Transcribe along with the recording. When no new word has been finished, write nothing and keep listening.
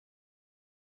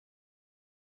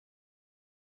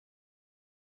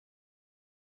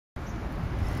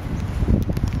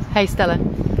Hey Stella,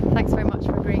 thanks very much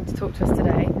for agreeing to talk to us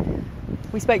today.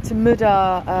 We spoke to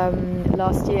Mudar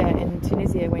last year in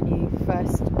Tunisia when you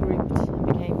first grouped and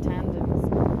became tandems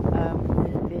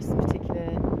with this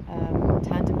particular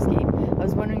tandem scheme. I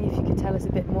was wondering if you could tell us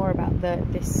a bit more about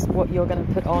what you're going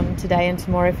to put on today and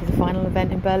tomorrow for the final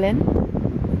event in Berlin.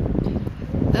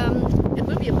 It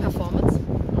will be a performance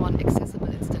on accessible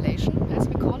installation, as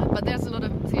we call it, but there's a lot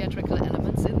of theatrical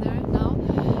elements in there now.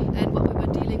 And what we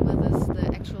were dealing with is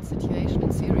the actual situation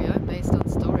in Syria based on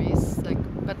stories,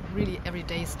 but really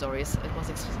everyday stories. It was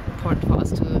important for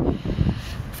us to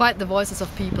find the voices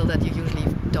of people that you usually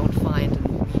don't find in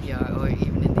the media or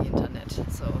even in the internet.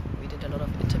 So we did a lot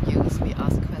of interviews, we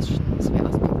asked questions, we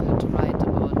asked people to write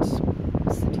about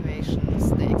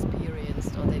situations they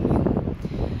experienced or they knew.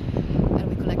 And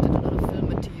we collected a lot of film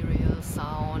material,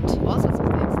 sound, all sorts of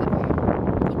things that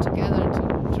we put together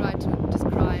to try to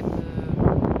describe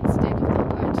the state of the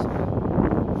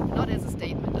art. Not as a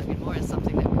statement, I mean more as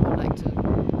something that we would like to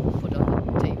put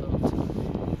on the table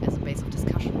as a base of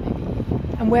discussion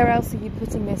maybe. And where else are you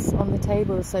putting this on the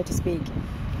table, so to speak?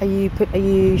 Are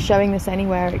you showing this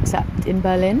anywhere except in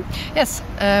Berlin? Yes,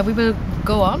 we will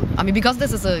go on. I mean, because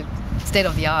this is a state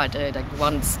of the art, like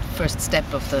one first step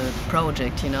of the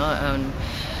project, you know.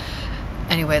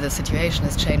 Anyway, the situation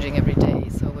is changing every day,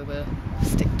 so we will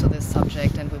stick to this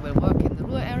subject and we will work in the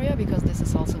Ruhr area because this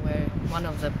is also where one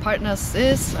of the partners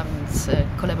is. It's a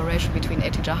collaboration between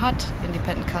Jihad,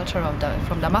 independent culture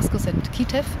from Damascus, and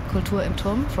Kitev, Kultur im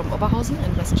Turm from Oberhauser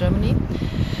in West Germany.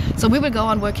 So we will go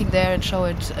on working there and show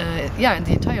it in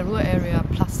the entire Ruhr area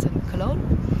plus in Cologne.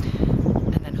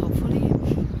 And then hopefully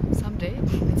someday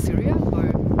in Syria or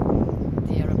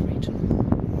the Arab region.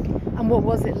 And what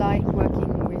was it like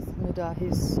working with Mudar,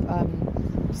 who's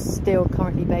still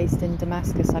currently based in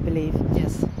Damascus, I believe?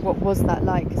 Yes. What was that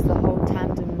like? Because the whole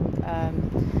tandem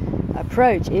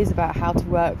approach is about how to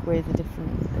work with a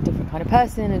different kind of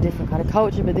person, a different kind of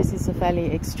culture, but this is a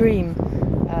fairly extreme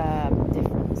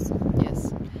difference.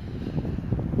 Yes.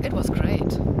 It was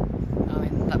great. I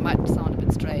mean, that might sound a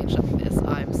bit strange. I mean, as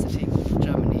I'm sitting in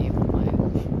Germany with my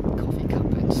coffee cup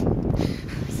and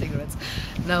cigarettes.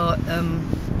 No,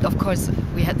 of course,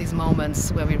 we had these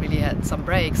moments where we really had some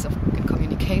breaks in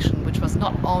communication, which was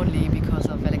not only because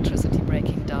of electricity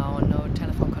breaking down, no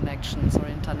telephone connections or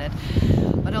internet,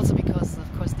 but also because,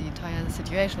 of course, the entire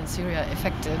situation in Syria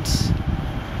affected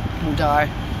Mudar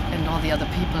and all the other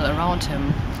people around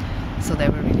him. So there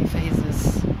were really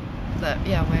phases that,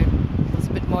 where it was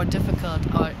a bit more difficult.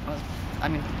 I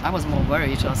mean, I was more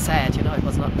worried or sad, you know. It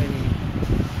was not really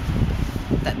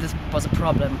that this was a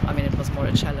problem. I mean, it was more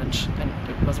a challenge, and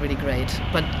it was really great.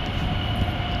 But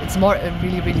it's more a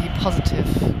really, really positive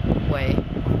way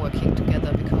of working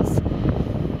together because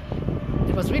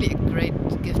it was really a great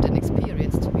gift and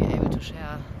experience to be able to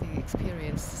share the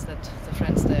experience that the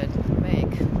friends there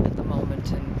make at the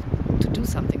moment and to do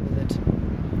something with it.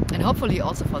 And hopefully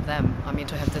also for them, I mean,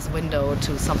 to have this window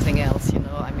to something else, you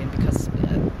know. I mean, because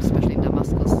especially in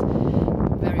Damascus,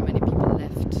 very many people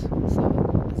left. So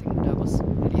I think Mudar was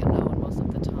really alone most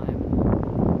of the time.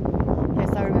 Yes,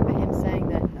 I remember him saying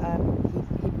that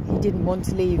he didn't want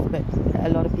to leave, but a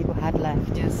lot of people had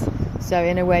left. Yes. So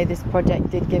in a way, this project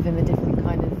did give him a different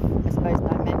kind of, I suppose,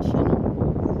 dimension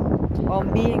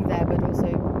on being there, but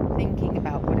also thinking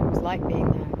about what it was like being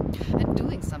there. And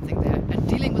doing something there, and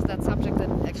dealing with that subject that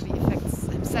actually affects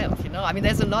himself, you know. I mean,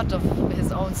 there's a lot of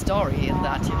his own story in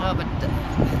that, you know, but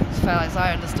as far as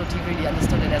I understood, he really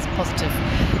understood it as a positive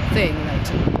thing, like,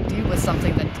 to deal with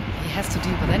something that he has to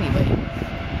deal with anyway,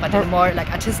 but in a more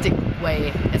like artistic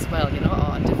way as well, you know,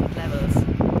 or on different levels.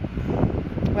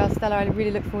 Well, Stella, I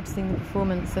really look forward to seeing the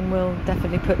performance, and we'll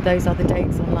definitely put those other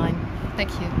dates online.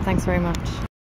 Thank you. Thanks very much.